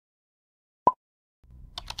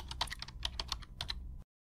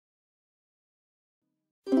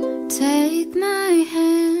Take my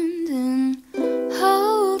hand and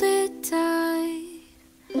hold it tight.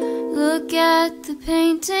 Look at the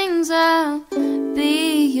paintings, I'll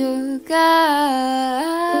be your guide.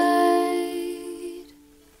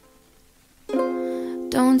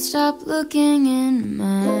 Don't stop looking in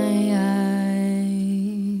my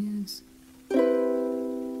eyes.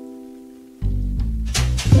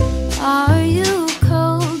 Are you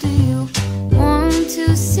cold? Do you want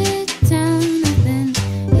to sit down? I've been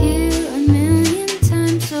here a million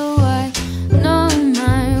times, so I know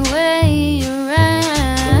my way around.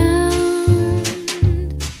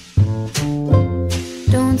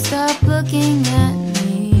 Don't stop looking at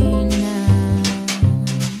me now.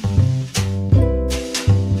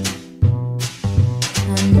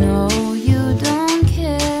 I know you don't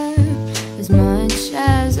care as much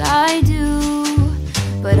as I do,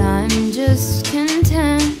 but I'm just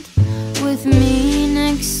content with me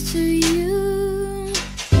next to you.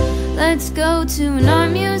 Let's go to an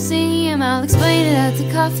art museum, I'll explain it at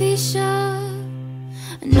the coffee shop.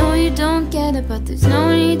 I know you don't get it, but there's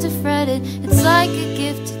no need to fret it. It's like a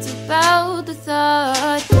gift, it's about the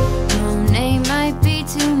thought. Monet might be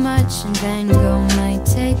too much and Van Gogh might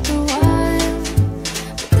take a while,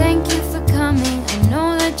 but thank you for coming. I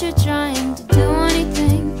know that you're trying to do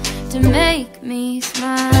anything to make me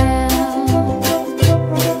smile.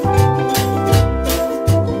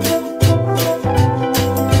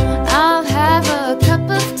 I'll have a cup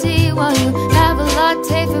of tea while you have a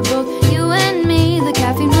latte for both you and me. The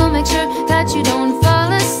caffeine will make sure that you don't fall